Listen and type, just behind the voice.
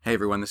Hey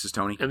everyone, this is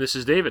Tony. And this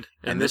is David.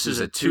 And this is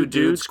a Two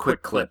Dudes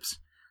Quick Clips.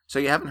 So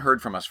you haven't heard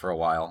from us for a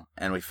while,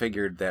 and we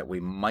figured that we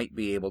might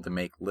be able to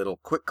make little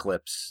quick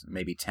clips,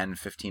 maybe 10,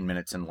 15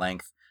 minutes in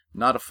length,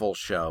 not a full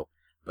show,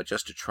 but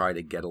just to try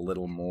to get a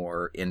little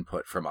more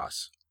input from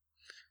us.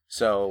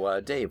 So,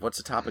 Dave, what's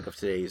the topic of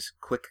today's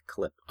quick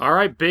clip? All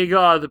right,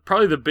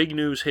 probably the big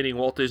news hitting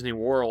Walt Disney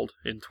World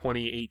in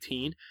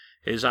 2018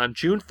 is on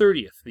June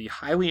 30th, the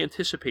highly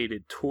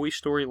anticipated Toy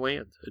Story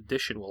Land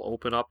edition will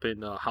open up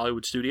in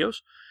Hollywood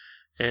Studios.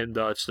 And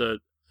it's the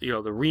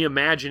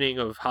reimagining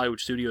of Hollywood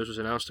Studios was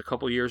announced a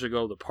couple years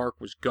ago. The park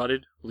was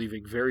gutted,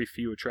 leaving very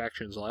few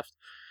attractions left.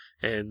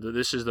 And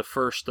this is the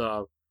first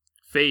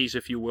phase,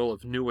 if you will,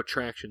 of new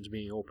attractions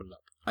being opened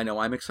up. I know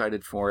I'm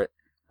excited for it.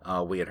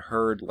 We had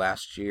heard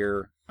last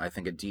year, I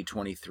think at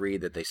D23,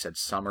 that they said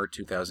summer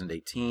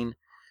 2018.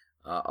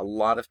 A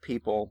lot of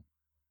people,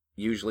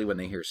 usually when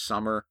they hear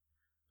summer,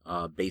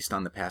 based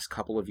on the past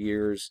couple of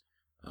years,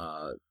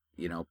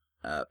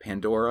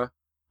 Pandora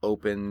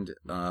opened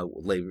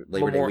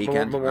Labor Day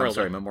weekend.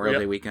 Memorial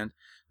Day weekend,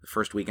 the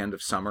first weekend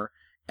of summer,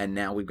 and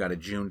now we've got a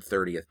June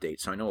 30th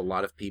date. So I know a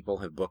lot of people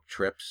have booked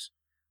trips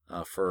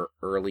for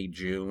early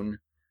June,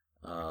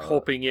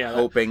 hoping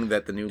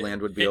that the new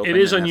land would be open. It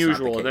is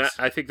unusual, and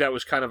I think that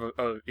was kind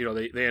of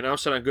they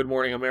announced it on Good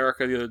Morning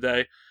America the other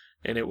day,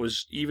 and it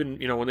was even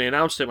when they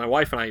announced it, my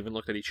wife and I even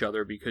looked at each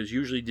other because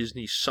usually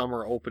Disney's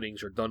summer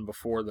openings are done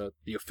before the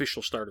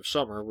official start of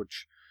summer,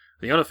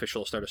 the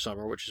unofficial start of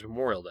summer, which is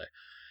Memorial Day.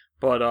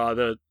 But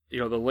the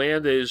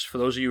land is, for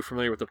those of you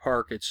familiar with the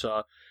park, it's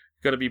going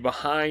to be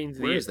behind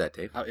the... Where is that,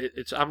 Dave?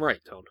 I'm right,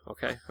 Tone.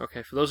 Okay.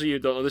 For those of you who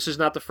don't know, this is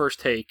not the first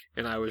take,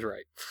 and I was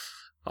right.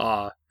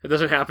 It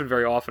doesn't happen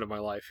very often in my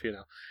life,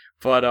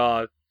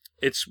 But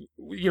it's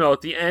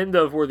at the end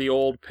of where the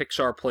old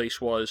Pixar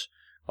place was,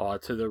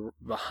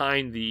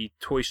 behind the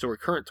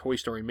current Toy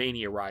Story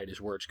Mania ride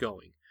is where it's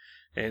going,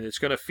 and it's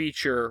going to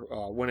feature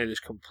when it is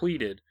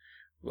completed.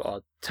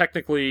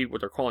 Technically, what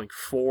they're calling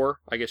 4,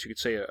 I guess you could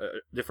say,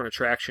 different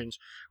attractions.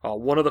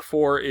 One of the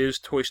 4 is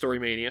Toy Story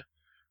Mania.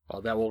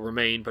 That will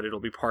remain, but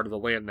it'll be part of the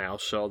land now.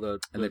 So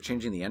they're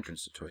changing the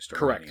entrance to Toy Story.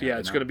 Correct. Mania, yeah,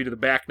 it's going to be to the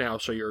back now.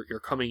 So you're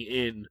coming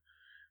in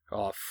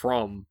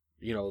from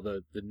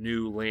the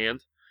new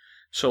land.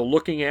 So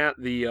looking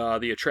at the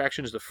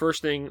attractions, the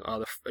first thing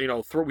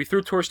we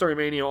threw Toy Story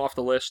Mania off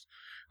the list.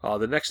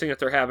 The next thing that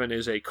they're having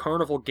is a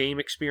carnival game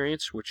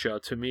experience, which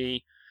to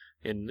me.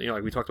 And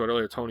like we talked about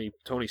earlier,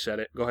 Tony said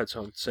it. Go ahead,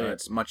 son. Say it.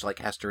 It's much like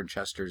Hester and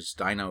Chester's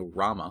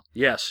Dino-Rama.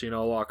 Yes,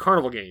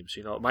 carnival games.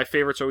 My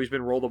favorite's always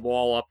been roll the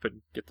ball up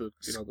and get the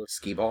the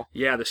skee ball.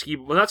 Yeah, the skee.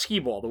 Well, not skee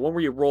ball. The one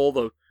where you roll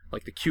the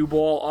cue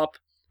ball up,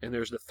 and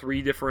there's the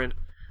 3 different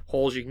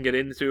holes you can get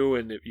into,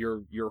 and if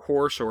your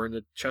horse, or in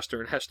the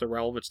Chester and Hester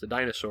realm, it's the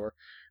dinosaur,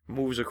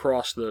 moves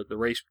across the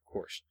race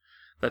course.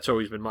 That's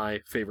always been my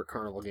favorite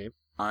carnival game.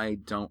 I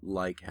don't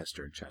like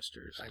Hester and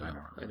Chester's. I know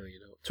you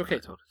don't. It's okay,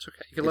 Tony. It's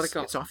okay. You can let it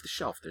go. It's off the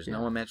shelf. There's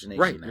no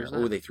imagination there.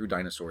 Oh, they threw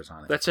dinosaurs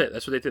on it. That's it.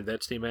 That's what they did.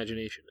 That's the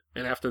imagination.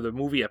 And after the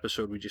movie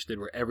episode we just did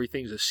where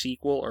everything's a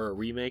sequel or a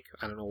remake,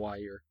 I don't know why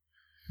you're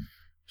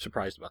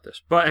surprised about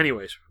this. But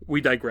anyways,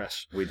 we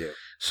digress. We do.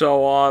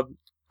 So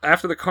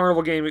after the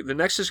carnival game, the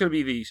next is going to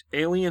be these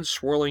alien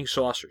swirling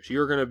saucers.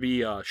 You're going to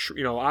be,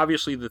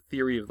 obviously the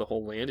theory of the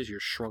whole land is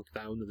you're shrunk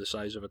down to the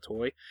size of a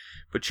toy,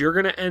 but you're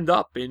going to end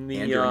up in the...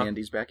 Andrew and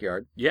Andy's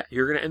backyard. Yeah,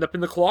 you're going to end up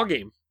in the claw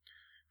game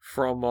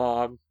from...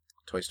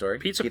 Toy Story?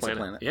 Pizza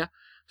Planet. Yeah.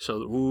 So,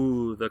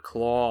 the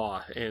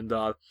claw. And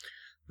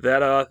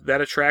that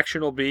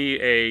attraction will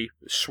be a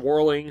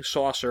swirling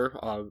saucer,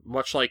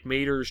 much like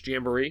Mater's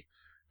Jamboree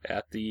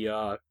at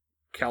the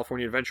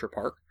California Adventure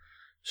Park.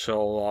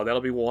 So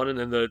that'll be one, and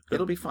then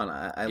it'll be fun.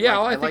 I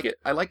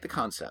like the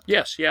concept.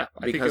 Yes, yeah.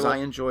 Because I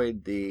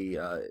enjoyed the.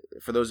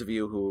 For those of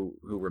you who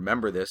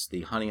remember this,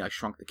 the Honey I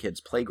Shrunk the Kids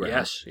playground.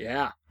 Yes,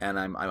 yeah. And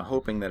I'm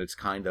hoping that it's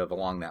kind of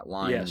along that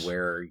line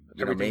where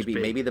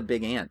maybe the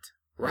big ant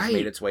has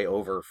made its way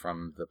over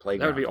from the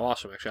playground. That would be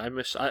awesome.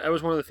 Actually, that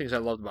was one of the things I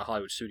loved about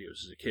Hollywood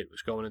Studios as a kid,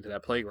 was going into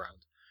that playground,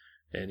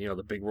 and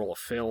the big roll of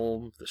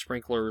film, the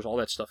sprinklers, all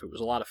that stuff. It was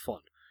a lot of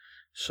fun.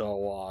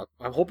 So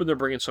I'm hoping they're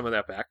bringing some of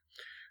that back.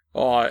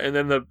 And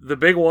then the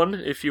big one,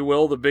 if you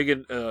will, the big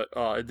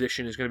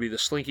addition is going to be the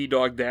Slinky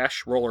Dog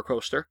Dash roller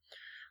coaster.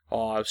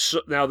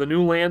 So now the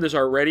new land is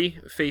already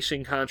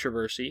facing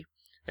controversy,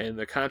 and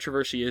the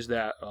controversy is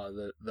that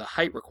the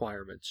height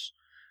requirements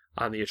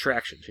on the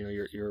attractions.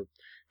 Your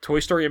Toy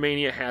Story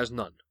Mania has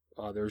none.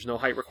 There's no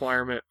height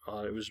requirement.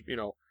 It was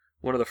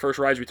one of the first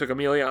rides we took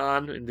Amelia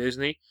on in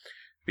Disney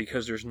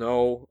because there's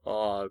no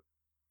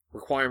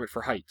requirement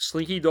for height.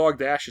 Slinky Dog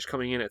Dash is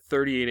coming in at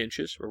 38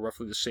 inches, or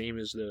roughly the same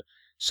as the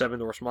Seven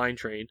Dwarfs Mine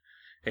Train,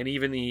 and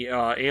even the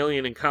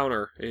Alien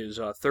Encounter is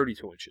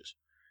 32 inches.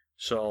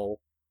 So,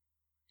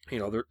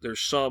 there's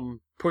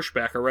some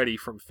pushback already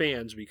from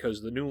fans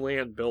because the new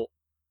land built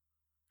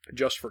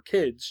just for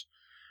kids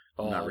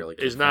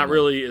is not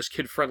really as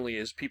kid-friendly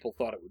as people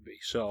thought it would be.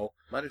 So,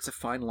 but it's a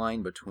fine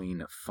line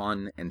between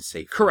fun and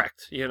safety.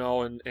 Correct.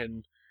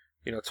 And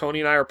Tony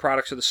and I are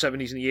products of the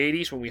 70s and the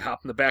 80s when we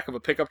hopped in the back of a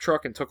pickup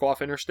truck and took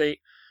off interstate.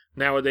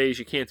 Nowadays,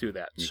 you can't do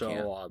that. You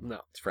can't.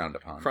 No. It's frowned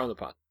upon. Frowned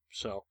upon.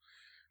 So,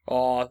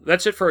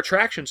 that's it for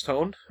attractions,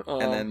 Tone.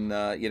 And then,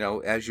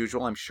 as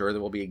usual, I'm sure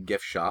there will be a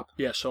gift shop.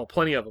 Yeah, so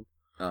plenty of them.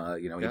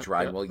 Each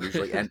ride will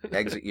usually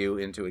exit you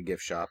into a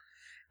gift shop.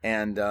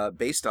 And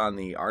based on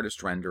the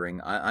artist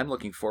rendering, I'm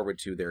looking forward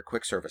to their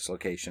quick service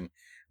location,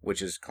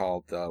 which is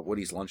called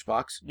Woody's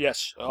Lunchbox.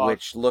 Yes.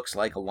 Which looks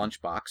like a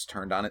lunchbox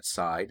turned on its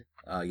side.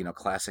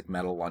 Classic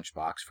metal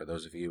lunchbox for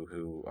those of you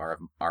who are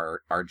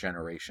our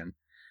generation.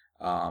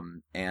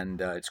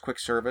 And it's quick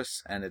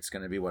service, and it's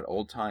going to be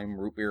old time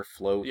root beer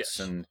floats. Yes.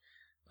 And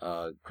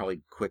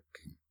probably quick,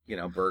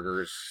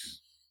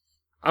 burgers.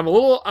 I'm a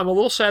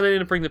little sad they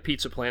didn't bring the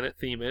Pizza Planet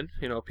theme in.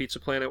 Pizza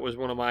Planet was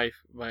one of my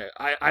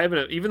I have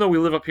even though we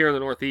live up here in the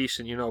Northeast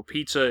and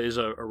pizza is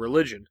a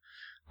religion,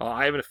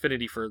 I have an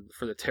affinity for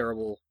the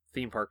terrible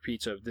theme park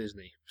pizza of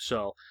Disney.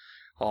 So,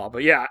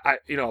 but yeah,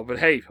 but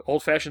hey,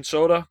 old fashioned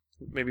soda,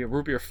 maybe a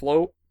root beer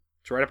float,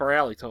 it's right up our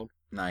alley, Tone.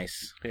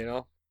 Nice.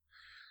 Well,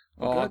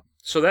 good.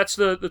 So that's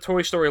the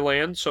Toy Story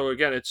Land. So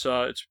again, it's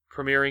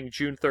premiering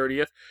June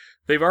 30th.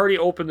 They've already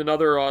opened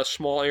another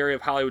small area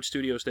of Hollywood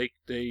Studios.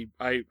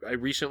 I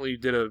recently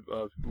did a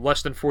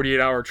less than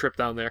 48-hour trip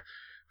down there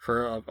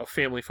for a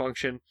family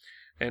function,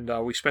 and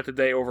we spent the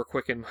day over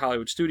quick in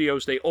Hollywood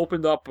Studios. They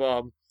opened up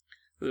the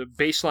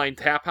Baseline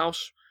Tap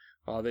House.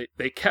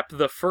 They kept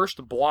the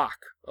first block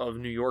of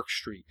New York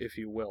Street, if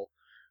you will,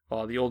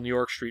 the old New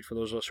York Street for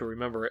those of us who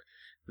remember it.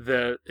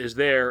 That is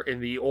there in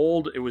the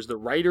old. It was the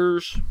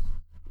writers'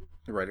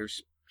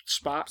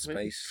 spot,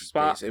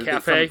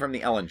 cafe from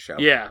the Ellen Show.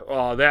 Yeah,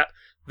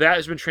 that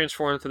has been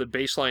transformed into the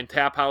Baseline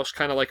Tap House,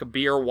 kind of like a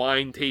beer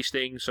wine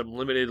tasting, some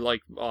limited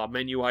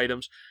menu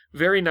items.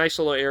 Very nice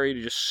little area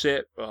to just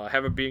sit,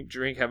 have a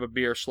drink, have a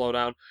beer, slow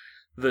down.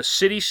 The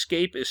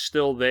cityscape is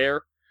still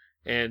there,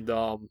 and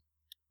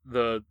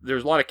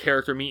there's a lot of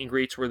character meet and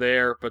greets were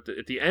there, but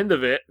at the end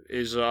of it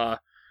is the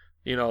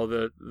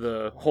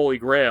Holy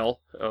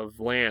Grail of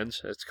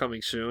lands that's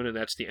coming soon, and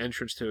that's the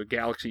entrance to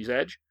Galaxy's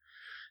Edge.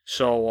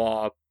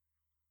 So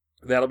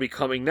that'll be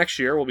coming next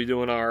year. We'll be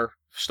doing our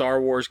Star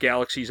Wars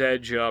Galaxy's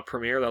Edge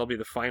premiere. That'll be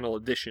the final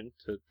addition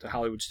to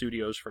Hollywood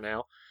Studios for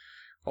now.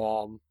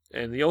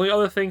 And the only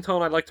other thing,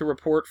 Tone, I'd like to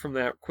report from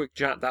that quick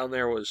jaunt down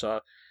there was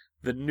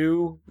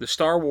the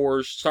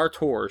Star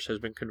Tours has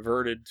been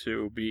converted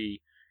to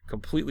be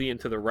completely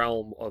into the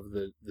realm of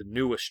the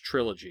newest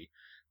trilogy.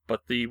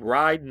 But the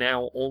ride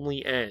now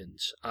only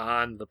ends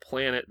on the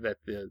planet that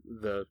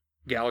the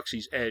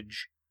Galaxy's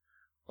Edge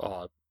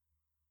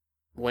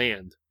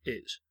land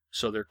is.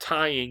 So they're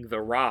tying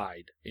the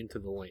ride into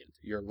the land.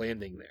 You're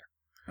landing there.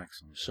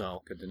 Excellent.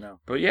 So good to know.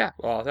 But yeah,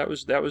 that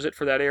was it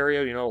for that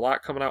area. A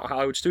lot coming out of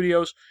Hollywood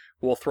Studios.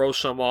 We'll throw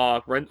some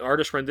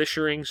artist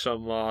renditioning,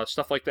 some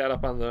stuff like that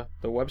up on the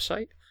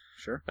website.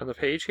 Sure. On the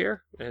page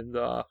here. And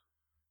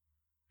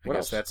what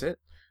else? That's it.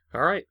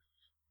 All right.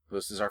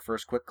 This is our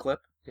first quick clip.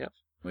 Yep.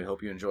 We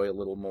hope you enjoy a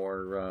little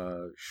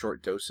more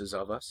short doses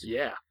of us.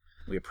 Yeah.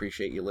 We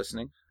appreciate you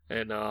listening.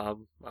 And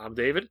I'm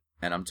David.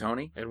 And I'm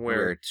Tony. And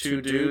we're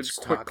two dudes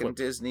talking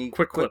Disney.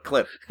 Quick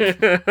clip.